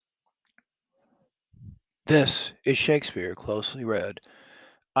This is Shakespeare Closely Read.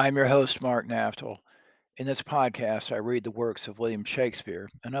 I'm your host, Mark Naftel. In this podcast, I read the works of William Shakespeare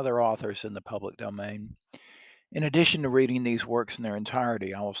and other authors in the public domain. In addition to reading these works in their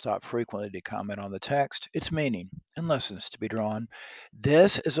entirety, I will stop frequently to comment on the text, its meaning, and lessons to be drawn.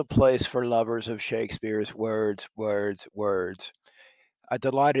 This is a place for lovers of Shakespeare's words, words, words. I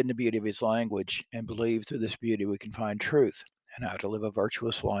delight in the beauty of his language and believe through this beauty we can find truth and how to live a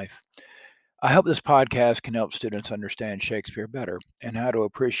virtuous life. I hope this podcast can help students understand Shakespeare better and how to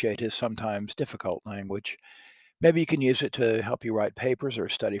appreciate his sometimes difficult language. Maybe you can use it to help you write papers or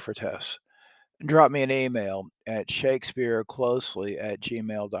study for tests. Drop me an email at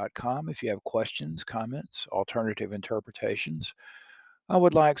shakespeareclosely@gmail.com if you have questions, comments, alternative interpretations. I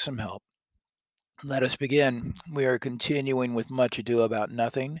would like some help. Let us begin. We are continuing with Much Ado About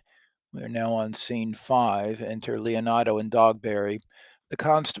Nothing. We are now on scene 5. Enter Leonato and Dogberry, the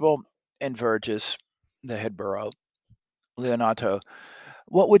constable, and Verges, the head borough. Leonato,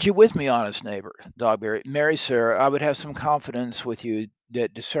 what would you with me, honest neighbor? Dogberry, marry, sir, I would have some confidence with you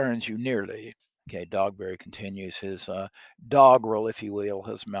that discerns you nearly. Okay, Dogberry continues his doggerel, if you will,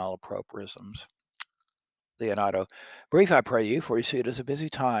 his malapropisms. Leonato, brief, I pray you, for you see it is a busy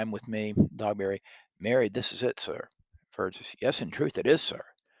time with me. Dogberry, married, this is it, sir. Verges, yes, in truth it is, sir.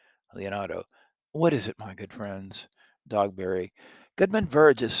 Leonato, what is it, my good friends? Dogberry, Goodman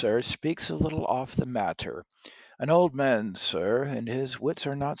Verges, sir, speaks a little off the matter. An old man, sir, and his wits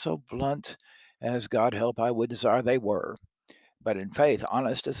are not so blunt as God help I would desire they were, but in faith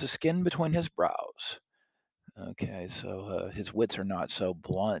honest as the skin between his brows. Okay, so his wits are not so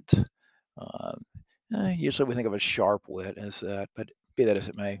blunt. Um, Usually we think of a sharp wit as that, but be that as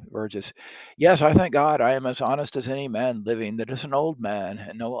it may, Verges. Yes, I thank God I am as honest as any man living that is an old man,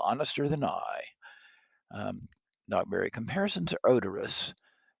 and no honester than I. Um, Dogberry, comparisons are odorous.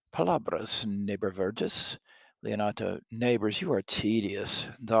 Palabras, neighbor Verges. Leonato, neighbors, you are tedious.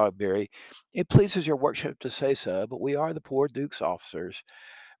 Dogberry, it pleases your worship to say so, but we are the poor duke's officers.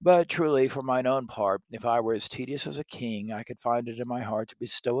 But truly, for mine own part, if I were as tedious as a king, I could find it in my heart to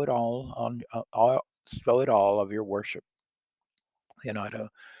bestow it all of your worship. Leonato,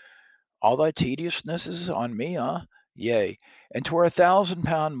 all thy tediousness is on me, Yea, and 'twere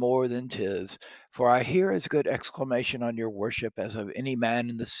 £1,000 more than 'tis, for I hear as good exclamation on your worship as of any man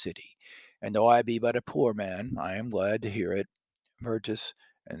in the city. And though I be but a poor man, I am glad to hear it. Verges,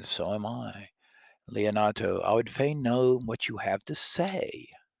 and so am I. Leonato, I would fain know what you have to say.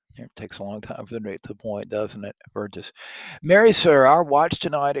 It takes a long time for them to get to the point, doesn't it? Verges. Marry, sir, our watch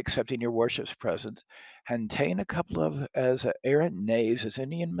tonight, accepting your worship's presence, and ta'en a couple of as errant knaves as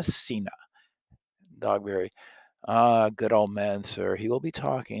any in Messina. Dogberry. Ah, good old man, sir. He will be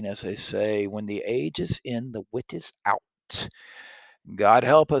talking, as they say, when the age is in, the wit is out. God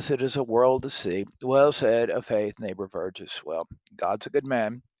help us, it is a world to see. Well said, a faith, neighbor Verges. Well, God's a good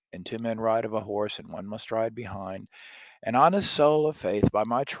man, and two men ride of a horse, and one must ride behind. An honest soul of faith, by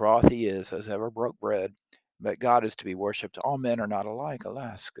my troth, he is, as ever broke bread. But God is to be worshipped. All men are not alike,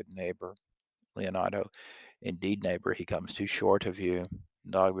 alas, good neighbor. Leonardo, indeed, neighbor, he comes too short of you.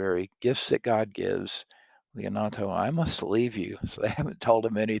 Dogberry, gifts that God gives. Leonato, I must leave you. So they haven't told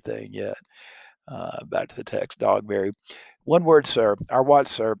him anything yet. Back to the text, Dogberry. One word, sir. Our watch,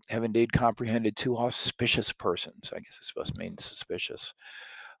 sir, have indeed comprehended two auspicious persons. I guess it's supposed to mean suspicious.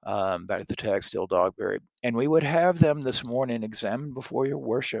 Back to the text, still Dogberry. And we would have them this morning examined before your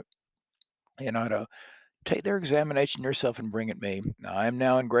worship. Leonato, take their examination yourself and bring it me. I am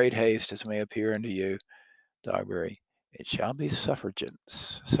now in great haste, as may appear unto you. Dogberry, it shall be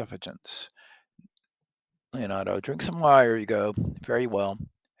suffragance. Suffragance. Leonardo, drink some wine, you go. Very well.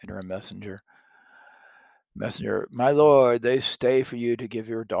 Enter a messenger. Messenger, my lord, they stay for you to give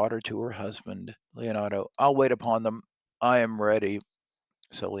your daughter to her husband. Leonardo, I'll wait upon them. I am ready.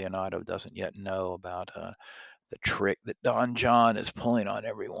 So Leonardo doesn't yet know about the trick that Don John is pulling on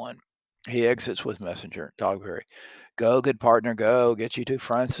everyone. He exits with messenger. Dogberry, go, good partner, go. Get you to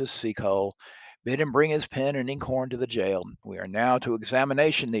Francis Seacole. Bid him bring his pen and inkhorn to the jail. We are now to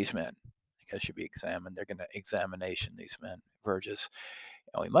examination these men. I guess should be examined. They're going to examination these men. Verges.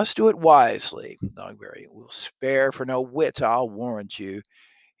 And we must do it wisely. Dogberry. We'll spare for no wit, I'll warrant you.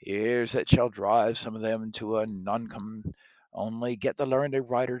 Here's that shall drive some of them to a noncom. Only get the learned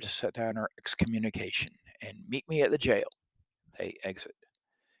writer to set down our excommunication and meet me at the jail. They exit.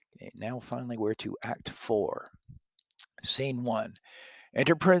 Okay, now finally we're to Act 4. Scene 1.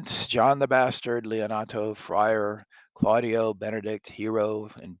 Enter Prince John the Bastard, Leonato, Friar, Claudio, Benedict, Hero,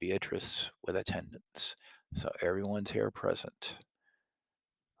 and Beatrice with attendants. So everyone's here present.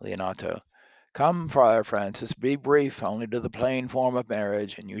 Leonato. Come, Friar Francis, be brief only to the plain form of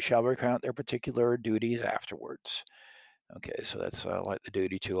marriage, and you shall recount their particular duties afterwards. Okay, so that's like the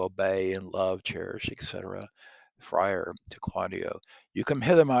duty to obey and love, cherish, etc. Friar to Claudio, you come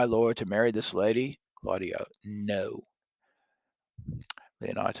hither, my lord, to marry this lady. Claudio, no.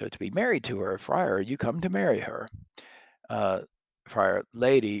 Leonato, to be married to her. Friar, you come to marry her. Uh, Friar,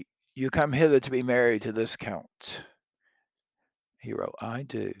 lady, you come hither to be married to this count. Hero, I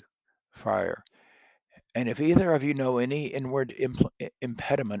do. Friar, and if either of you know any inward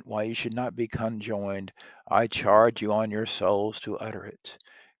impediment why you should not be conjoined, I charge you on your souls to utter it.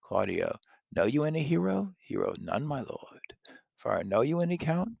 Claudio, know you any hero? Hero, none, my lord. Friar, know you any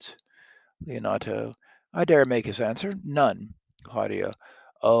count? Leonato, I dare make his answer, none. Claudio,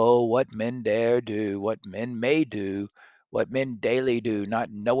 oh, what men dare do, what men may do, what men daily do, not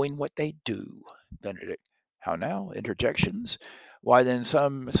knowing what they do. Benedict, how now? Interjections? Why then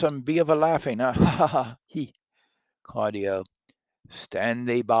some be of a laughing, ha ha ha he. Claudio, stand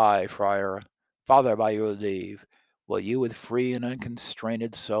thee by, friar. Father, by your leave, will you with free and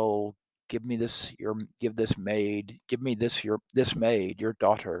unconstrained soul give me this maid, your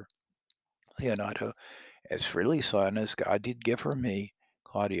daughter? Leonato, as freely, son, as God did give her me.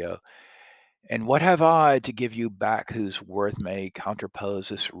 Claudio, and what have I to give you back whose worth may counterpose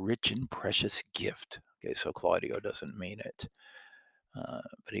this rich and precious gift? Okay, so Claudio doesn't mean it,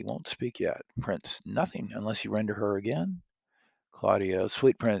 but he won't speak yet. Prince, nothing unless you render her again. Claudio,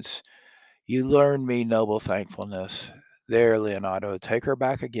 sweet prince, you learn me noble thankfulness. There, Leonato, take her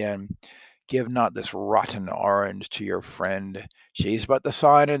back again. Give not this rotten orange to your friend. She's but the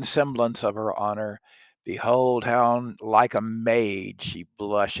sign and semblance of her honor. Behold how like a maid she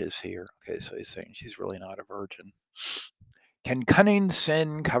blushes here. Okay, so he's saying she's really not a virgin. Can cunning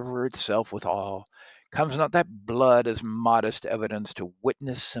sin cover itself with all? Comes not that blood as modest evidence to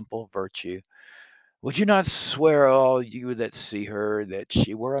witness simple virtue? Would you not swear, all you that see her, that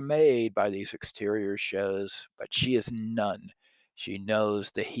she were a maid by these exterior shows? But she is none. She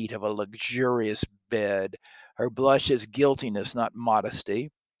knows the heat of a luxurious bed. Her blush is guiltiness, not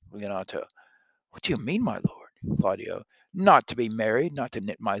modesty. Leonato, what do you mean, my lord? Claudio, not to be married, not to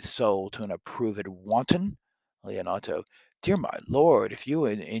knit my soul to an approved wanton. Leonato, dear my lord, if you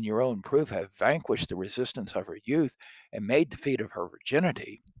in your own proof have vanquished the resistance of her youth and made defeat of her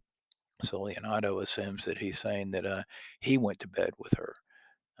virginity, so Leonardo assumes that he's saying that he went to bed with her.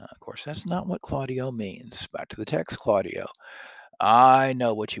 Of course, that's not what Claudio means. Back to the text, Claudio. I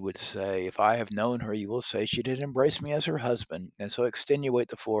know what you would say. If I have known her, you will say she did embrace me as her husband, and so extenuate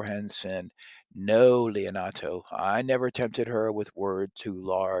the forehand sin. No, Leonato, I never tempted her with word too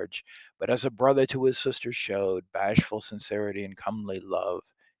large, but as a brother to his sister showed bashful sincerity and comely love.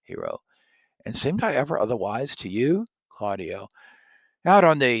 Hero. And seemed I ever otherwise to you? Claudio. Out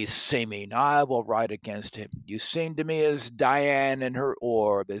on thee, seeming, I will write against him. You seem to me as Diane in her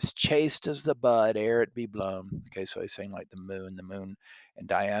orb, as chaste as the bud ere it be blown. Okay, so he's saying like the moon. The moon, and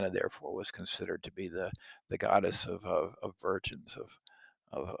Diana therefore was considered to be the goddess of virgins,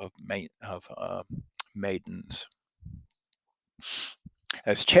 of maidens.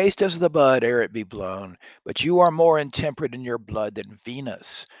 As chaste as the bud ere it be blown, but you are more intemperate in your blood than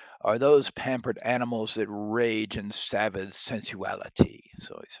Venus, are those pampered animals that rage in savage sensuality.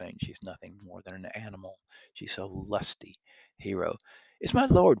 So he's saying she's nothing more than an animal. She's so lusty. Hero. Is my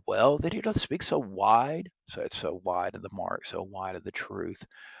lord well that he doth speak so wide? So it's so wide of the mark, so wide of the truth.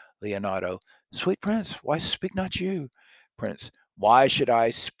 Leonardo. Sweet prince, why speak not you? Prince. Why should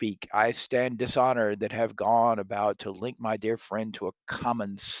I speak? I stand dishonored that have gone about to link my dear friend to a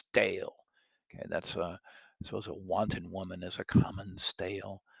common stale. Okay, that's I suppose a wanton woman is a common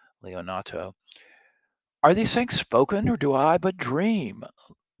stale. Leonato. Are these things spoken, or do I but dream?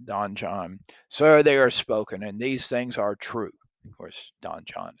 Don John. Sir, they are spoken, and these things are true. Of course, Don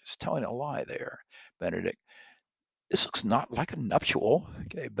John is telling a lie there. Benedict. This looks not like a nuptial.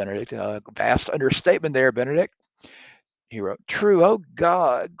 Okay, Benedict. Vast understatement there, Benedict. Hero. True. Oh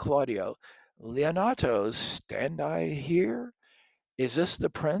God, Claudio. Leonato, stand I here? Is this the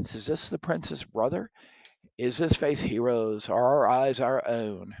prince? Is this the prince's brother? Is this face hero's? Are our eyes our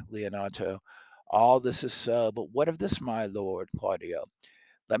own? Leonato. All this is so, but what of this, my lord? Claudio.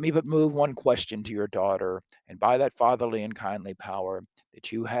 Let me but move one question to your daughter, and by that fatherly and kindly power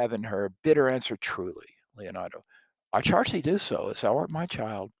that you have in her, bid her answer truly. Leonardo. I charge thee do so, as thou art my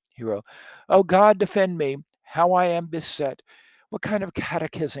child. Hero. O God, defend me, how I am beset. What kind of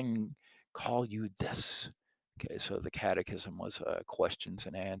catechism call you this? Okay, so the catechism was questions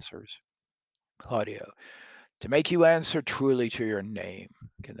and answers. Claudio. to make you answer truly to your name.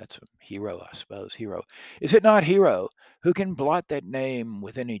 Okay, that's a hero, I suppose. Hero. Is it not hero who can blot that name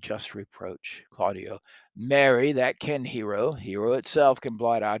with any just reproach? Claudio. Marry, that can hero. Hero itself can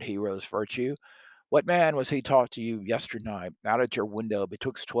blot out hero's virtue. What man was he taught to you yesternight, out at your window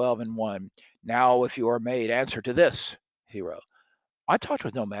betwixt 12 and 1? Now, if you are made, answer to this, hero. I talked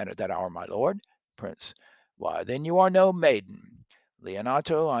with no man at that hour, my lord. Prince. Why, then you are no maiden.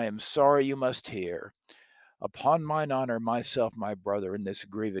 Leonato, I am sorry you must hear. Upon mine honor, myself, my brother, and this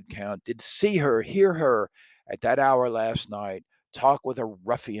grieved count, did see her, hear her, at that hour last night, talk with a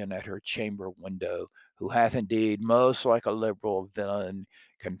ruffian at her chamber window, who hath indeed, most like a liberal villain,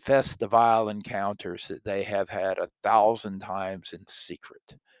 confessed the vile encounters that they have had 1,000 times in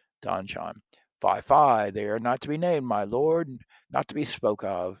secret. Don John. Fie, fie, they are not to be named, my lord, not to be spoke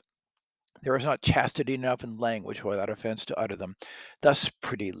of. There is not chastity enough in language without offence to utter them. Thus,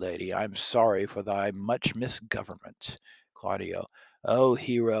 pretty lady, I am sorry for thy much misgovernment. Claudio. O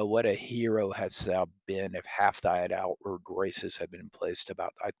hero, what a hero hadst thou been if half thy outward graces had been placed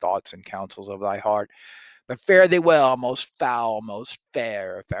about thy thoughts and counsels of thy heart. But fare thee well, most foul, most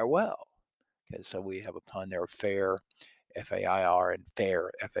fair, farewell. Okay, so we have a pun there, fair, Fair, and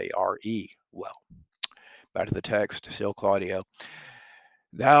fair, Fare. Well, back to the text, still Claudio.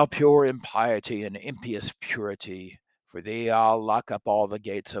 Thou pure impiety and impious purity, for thee I'll lock up all the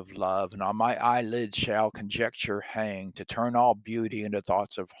gates of love, and on my eyelids shall conjecture hang, to turn all beauty into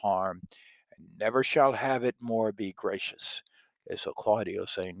thoughts of harm, and never shall have it more be gracious. Okay, so Claudio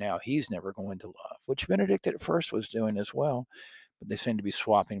saying now he's never going to love, which Benedict at first was doing as well, but they seem to be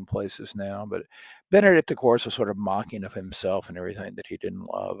swapping places now. But Benedict, of course, was sort of mocking of himself and everything that he didn't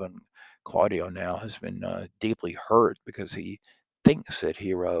love, and Claudio now has been deeply hurt because he thinks that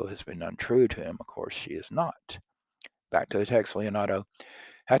Hero has been untrue to him. Of course, she is not. Back to the text, Leonardo.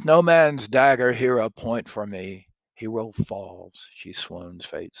 Hath no man's dagger Hero point for me? Hero falls. She swoons,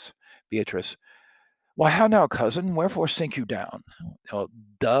 fates. Beatrice. Why, how now, cousin? Wherefore sink you down? Oh,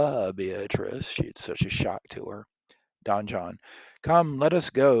 duh, Beatrice. It's such a shock to her. Don John. Come, let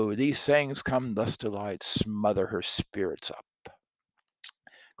us go. These sayings come thus to light, smother her spirits up.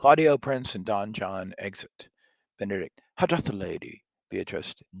 Claudio, Prince, and Don John exit. Benedict. How doth the lady?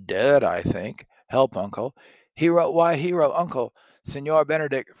 Beatrice. Dead, I think. Help, uncle. Hero, why, hero, uncle. Signor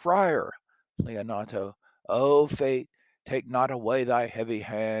Benedict, friar. Leonato. O fate, take not away thy heavy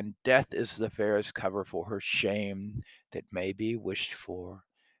hand. Death is the fairest cover for her shame that may be wished for.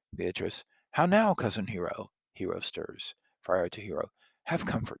 Beatrice. How now, cousin Hero? Hero stirs. Friar to Hero. Have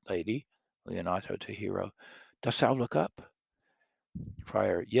comfort, lady. Leonato to Hero. Dost thou look up?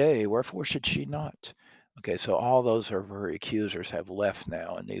 Friar. Yea, wherefore should she not? Okay, so all those of her accusers have left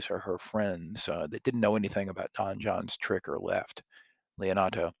now, and these are her friends that didn't know anything about Don John's trick or left.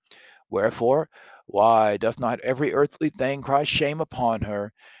 Leonato. Wherefore? Why, doth not every earthly thing cry shame upon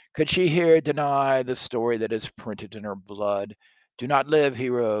her? Could she here deny the story that is printed in her blood? Do not live,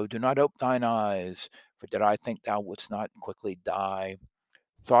 hero, do not ope thine eyes, for did I think thou wouldst not quickly die?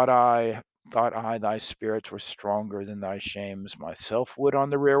 Thought I, thought I thy spirits were stronger than thy shames, myself would on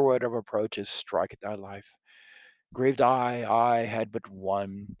the rearward of approaches strike at thy life. Grieved I had but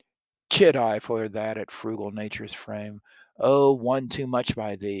one. Chid I for that at frugal nature's frame. Oh, one too much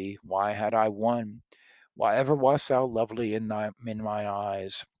by thee. Why had I one? Why ever wast thou lovely in mine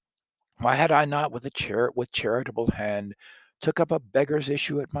eyes? Why had I not with charitable hand took up a beggar's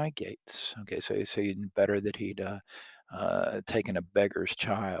issue at my gates? Okay, so he's saying better that he'd taken a beggar's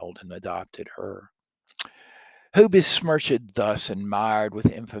child and adopted her. Who besmirched thus and mired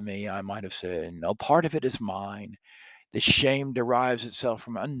with infamy, I might have said, no part of it is mine. This shame derives itself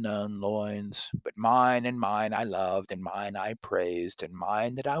from unknown loins, but mine and mine I loved, and mine I praised, and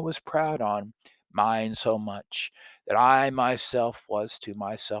mine that I was proud on, mine so much that I myself was to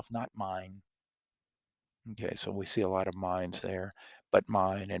myself not mine. Okay, so we see a lot of mines there, but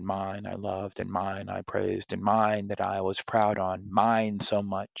mine and mine I loved, and mine I praised, and mine that I was proud on, mine so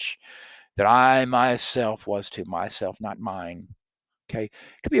much that I myself was to myself not mine. Okay,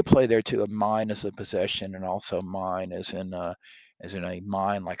 could be a play there too. A mine as a possession, and also mine as in a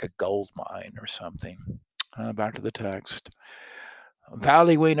mine like a gold mine or something. Back to the text.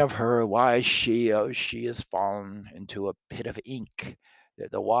 Valuing of her, why she, oh, she is fallen into a pit of ink, that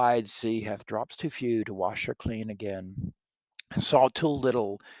the wide sea hath drops too few to wash her clean again, and salt too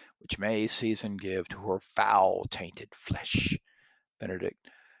little, which may season give to her foul tainted flesh. Benedict.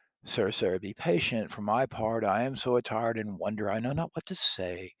 Sir, be patient. For my part, I am so attired in wonder I know not what to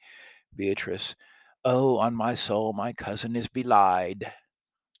say. Beatrice. Oh, on my soul, my cousin is belied.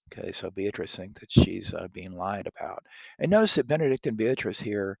 Okay, so Beatrice thinks that she's being lied about. And notice that Benedict and Beatrice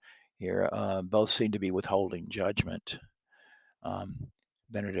here, here. Both seem to be withholding judgment. Um,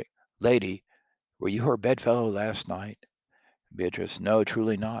 Benedict, lady, were you her bedfellow last night? Beatrice, no,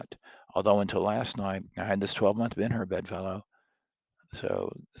 truly not. Although until last night I had this 12-month been her bedfellow.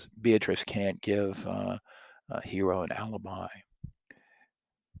 So Beatrice can't give Hero an alibi.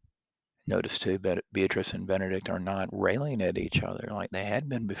 Notice too, Beatrice and Benedict are not railing at each other like they had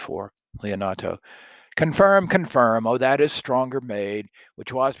been before. Leonato, confirm, confirm. Oh, that is stronger made,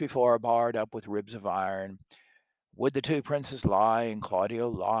 which was before barred up with ribs of iron. Would the two princes lie, and Claudio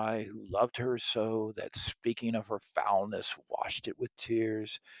lie, who loved her so that speaking of her foulness washed it with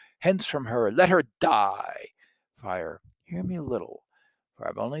tears? Hence from her, let her die! Fire, hear me a little, for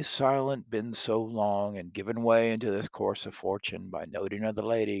I've only silent been so long, and given way into this course of fortune by noting of the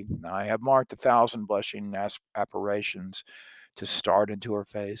lady. I have marked 1,000 blushing apparitions to start into her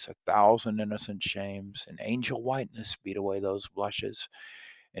face, 1,000 innocent shames, and angel whiteness beat away those blushes.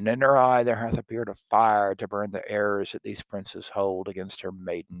 And in her eye there hath appeared a fire to burn the errors that these princes hold against her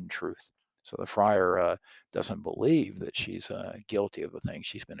maiden truth. So the friar doesn't believe that she's guilty of the thing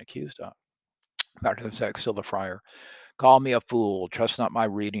she's been accused of. Back to the text, still the friar. Call me a fool, trust not my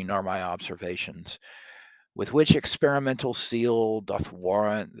reading nor my observations, with which experimental seal doth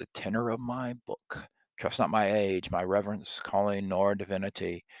warrant the tenor of my book. Trust not my age, my reverence, calling, nor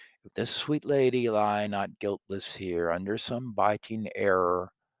divinity. If this sweet lady lie not guiltless here under some biting error,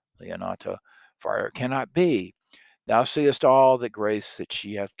 Leonato, for it cannot be. Thou seest all the grace that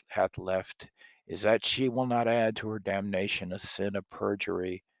she hath left is that she will not add to her damnation a sin of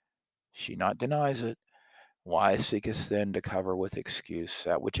perjury. She not denies it. Why seekest then to cover with excuse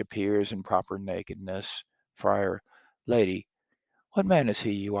that which appears in proper nakedness? Friar, lady, what man is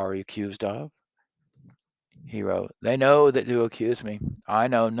he you are accused of? Hero, they know that do accuse me. I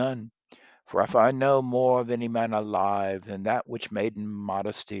know none. For if I know more of any man alive than that which maiden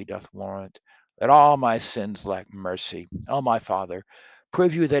modesty doth warrant, let all my sins lack mercy. O my father,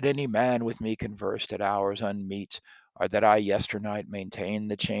 prove you that any man with me conversed at hours unmeet, or that I yesternight maintained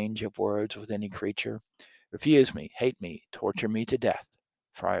the change of words with any creature? Refuse me, hate me, torture me to death.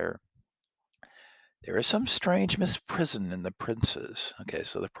 Friar, there is some strange misprison in the princes. Okay,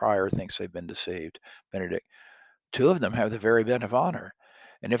 so the prior thinks they've been deceived. Benedict, two of them have the very bent of honor.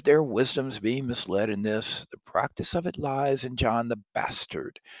 And if their wisdoms be misled in this, the practice of it lies in John the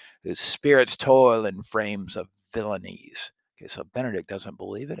Bastard, whose spirits toil in frames of villainies. Okay, so Benedict doesn't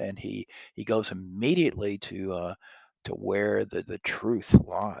believe it, and he goes immediately to where the truth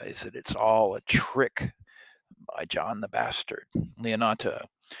lies, that it's all a trick by John the Bastard. Leonato,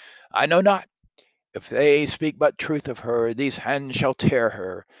 I know not. If they speak but truth of her, these hands shall tear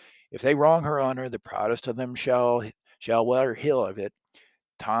her. If they wrong her honor, the proudest of them shall well heal of it.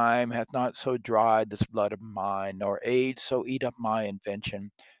 Time hath not so dried this blood of mine, nor age so eat up my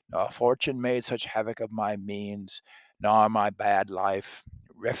invention, nor fortune made such havoc of my means, nor my bad life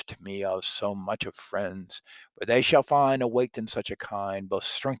reft me of so much of friends. But they shall find awaked in such a kind, both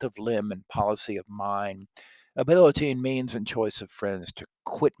strength of limb and policy of mind, ability and means and choice of friends to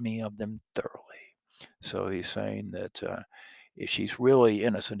quit me of them thoroughly. So he's saying that if she's really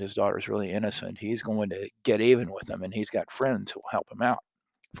innocent, his daughter's really innocent, he's going to get even with them, and he's got friends who will help him out.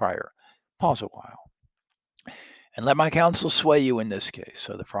 Friar, pause a while, and let my counsel sway you in this case.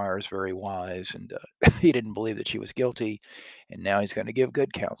 So the friar is very wise, and he didn't believe that she was guilty, and now he's going to give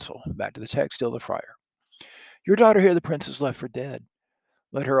good counsel. Back to the text, still the friar. Your daughter here, the princess, left for dead.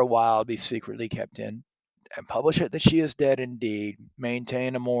 Let her a while be secretly kept in, and publish it that she is dead indeed.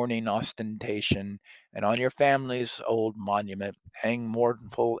 Maintain a mourning ostentation, and on your family's old monument hang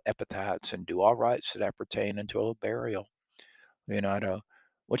mournful epitaphs, and do all rites that appertain unto a burial. Leonardo,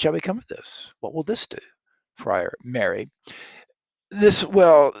 what shall become of this? What will this do? Friar, Mary, this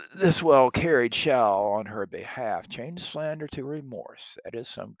well carried shall on her behalf change slander to remorse. That is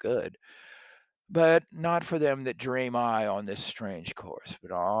some good. But not for them that dream I on this strange course,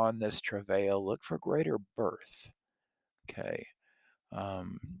 but on this travail look for greater birth. Okay.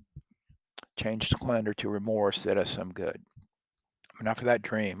 Um, change slander to remorse, that is some good. But not for that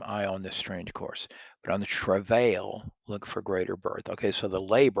dream, I on this strange course, but on the travail, look for greater birth. Okay, so the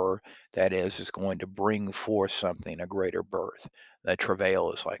labor, that is going to bring forth something, a greater birth. The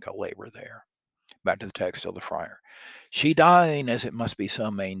travail is like a labor there. Back to the text of the friar. She dying, as it must be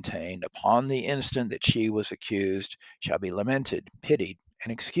so maintained, upon the instant that she was accused, shall be lamented, pitied,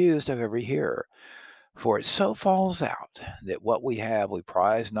 and excused of every hearer. For it so falls out that what we have we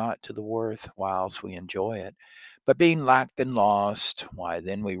prize not to the worth whilst we enjoy it. But being lacked and lost, why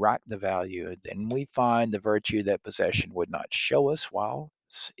then we rack the value, then we find the virtue that possession would not show us while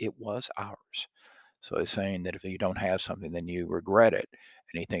it was ours. So it's saying that if you don't have something, then you regret it.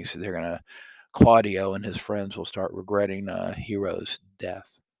 and he thinks that they're going to, Claudio and his friends will start regretting Hero's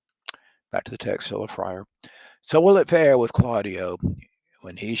death. Back to the text, still a friar. So will it fare with Claudio.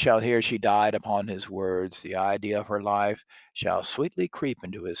 When he shall hear she died upon his words, the idea of her life shall sweetly creep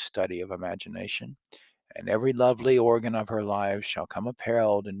into his study of imagination, and every lovely organ of her life shall come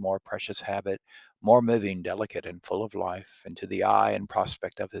apparelled in more precious habit, more moving, delicate, and full of life, into the eye and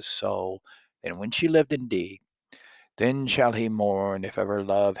prospect of his soul, than when she lived indeed. Then shall he mourn, if ever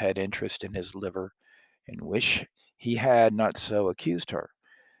love had interest in his liver, and wish he had not so accused her.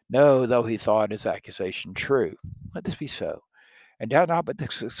 No, though he thought his accusation true. Let this be so, and doubt not but the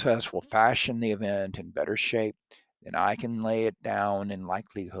success will fashion the event in better shape than I can lay it down in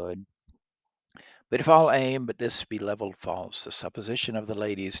likelihood. But if all aim but this be levelled false, the supposition of the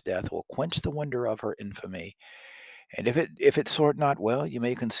lady's death will quench the wonder of her infamy. And if it sort not well, you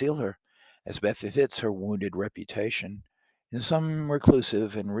may conceal her, as best befits her wounded reputation, in some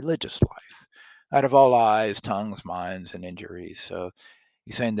reclusive and religious life, out of all eyes, tongues, minds, and injuries. So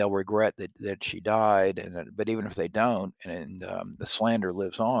he's saying they'll regret that she died, but even if they don't, and the slander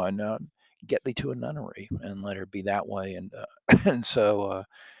lives on, get thee to a nunnery and let her be that way, and and so.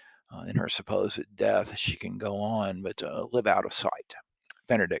 In her supposed death, she can go on, but live out of sight.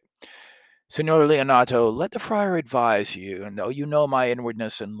 Benedict. Signor Leonato, let the friar advise you, and though you know my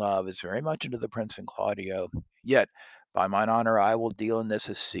inwardness and love is very much into the prince and Claudio, yet by mine honor I will deal in this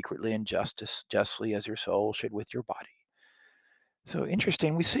as secretly and justly as your soul should with your body. So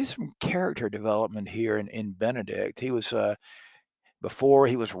interesting. We see some character development here in Benedict. He was before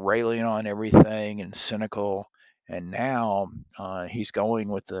he was railing on everything and cynical, and now he's going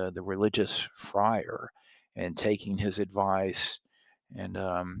with the religious friar and taking his advice and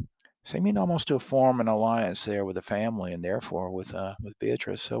seeming almost to form an alliance there with the family and therefore with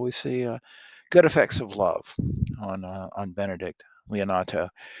Beatrice. So we see good effects of love on Benedict Leonato.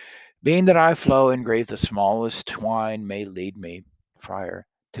 Being that I flow in grief, the smallest twine may lead me. Friar,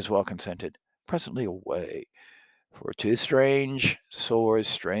 'tis well consented. Presently away. For two strange sores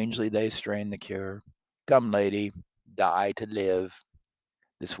strangely they strain the cure. Come, lady, die to live.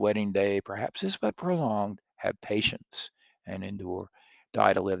 This wedding day perhaps is but prolonged. Have patience and endure.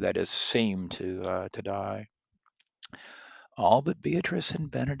 Die to live, that is, seem to die. All but Beatrice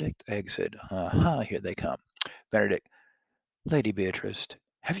and Benedict exit. Here they come. Benedict, Lady Beatrice,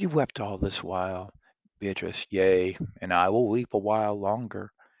 have you wept all this while? Beatrice, yea, and I will weep a while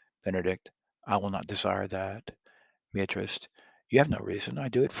longer. Benedict, I will not desire that. Beatrice, you have no reason. I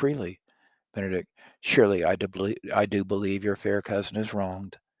do it freely. Benedict, surely I do believe your fair cousin is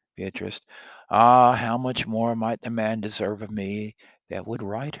wronged. Beatrice, ah, how much more might the man deserve of me that would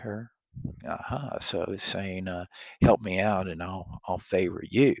right her? Aha, so he's saying, help me out and I'll favor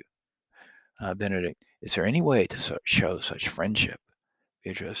you. Benedict, is there any way to show such friendship?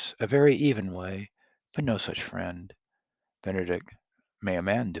 Beatrice, a very even way, but no such friend. Benedict, may a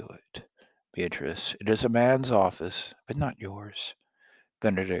man do it? Beatrice, it is a man's office, but not yours.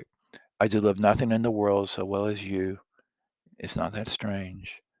 Benedict, I do love nothing in the world so well as you. It's not that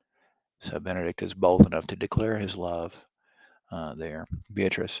strange. So Benedict is bold enough to declare his love there.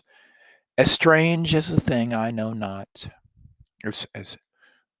 Beatrice, as strange as the thing I know not, as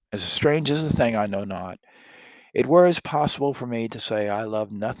strange as the thing I know not. It were as possible for me to say I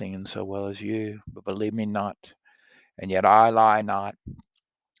love nothing so well as you, but believe me not. And yet I lie not.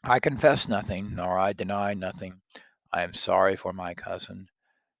 I confess nothing, nor I deny nothing. I am sorry for my cousin.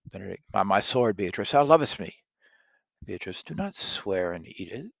 Benedict, by my sword, Beatrice, thou lovest me. Beatrice, do not swear and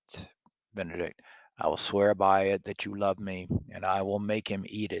eat it. Benedict, I will swear by it that you love me, and I will make him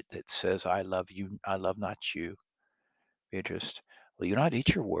eat it that says I love you, I love not you. Beatrice, will you not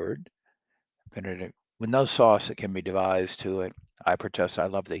eat your word? Benedict, with no sauce that can be devised to it, I protest I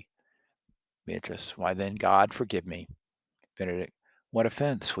love thee. Beatrice, why then, God forgive me. Benedict, what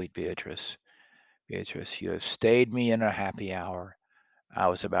offense, sweet Beatrice? Beatrice, you have stayed me in a happy hour. I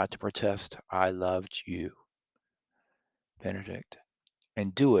was about to protest I loved you. Benedict,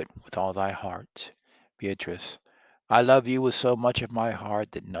 and do it with all thy heart. Beatrice, I love you with so much of my heart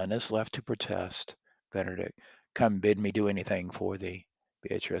that none is left to protest. Benedict, come bid me do anything for thee.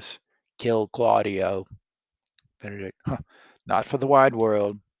 Beatrice, kill Claudio. Benedict, not for the wide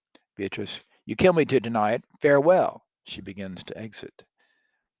world. Beatrice, you kill me to deny it. Farewell. She begins to exit.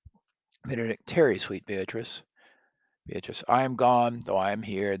 Benedict, tarry, sweet Beatrice. Beatrice, I am gone, though I am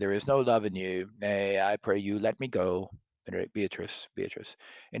here. There is no love in you. Nay, I pray you, let me go. Benedict, Beatrice.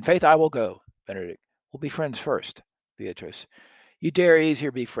 In faith, I will go. Benedict, we'll be friends first. Beatrice, you dare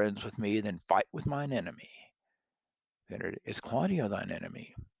easier be friends with me than fight with mine enemy. Benedict, is Claudio thine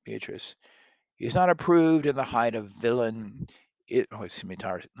enemy? Beatrice, he is not approved in the height of villain. Oh, excuse me,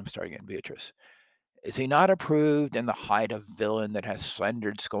 let me start again. Beatrice. Is he not approved in the height of villain that has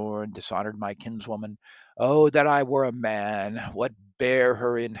slandered, scorned, dishonored my kinswoman? Oh, that I were a man, what bear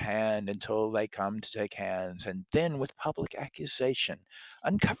her in hand until they come to take hands, and then with public accusation,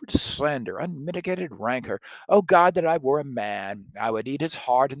 uncovered slander, unmitigated rancor. Oh God, that I were a man, I would eat his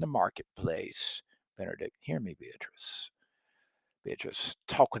heart in the marketplace. Benedict, hear me, Beatrice. Beatrice,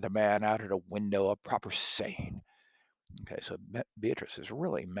 talk with a man out at a window, a proper saying. Okay, so Beatrice is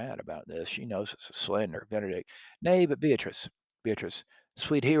really mad about this. She knows it's a slander. Benedict, nay, but Beatrice,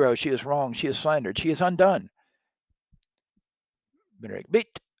 sweet hero, she is wrong. She is slandered. She is undone. Benedict,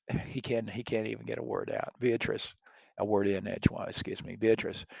 beat. He can't even get a word out. Beatrice, a word in edgewise. Excuse me,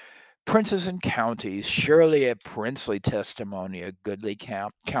 Beatrice. Princes and counties, surely a princely testimony, a goodly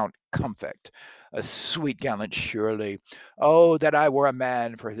count comfect, a sweet gallant surely. Oh, that I were a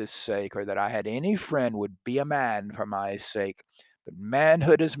man for his sake, or that I had any friend would be a man for my sake. But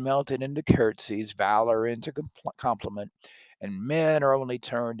manhood is melted into curtsies, valor into compliment, and men are only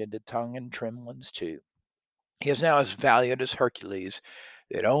turned into tongue and tremblings too. He is now as valiant as Hercules,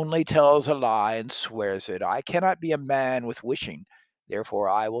 that only tells a lie and swears it. I cannot be a man with wishing, therefore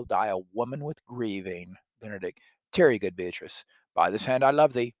I will die a woman with grieving. Benedict. Tarry, good Beatrice. By this hand I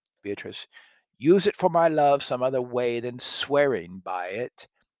love thee. Beatrice. Use it for my love some other way than swearing by it.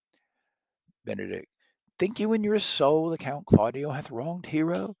 Benedict. Think you in your soul the Count Claudio hath wronged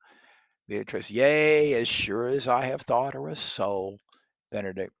Hero? Beatrice. Yea, as sure as I have thought or a soul.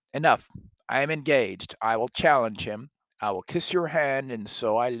 Benedict. Enough. I am engaged. I will challenge him. I will kiss your hand, and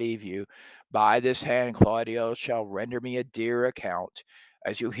so I leave you. By this hand Claudio shall render me a dear account.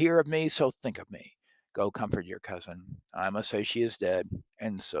 As you hear of me, so think of me. Go comfort your cousin. I must say she is dead,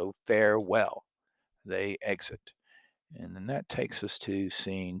 and so farewell. They exit. And then that takes us to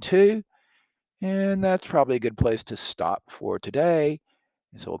scene two. And that's probably a good place to stop for today.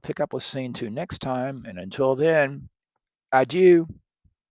 And so we'll pick up with scene two next time. And until then, adieu.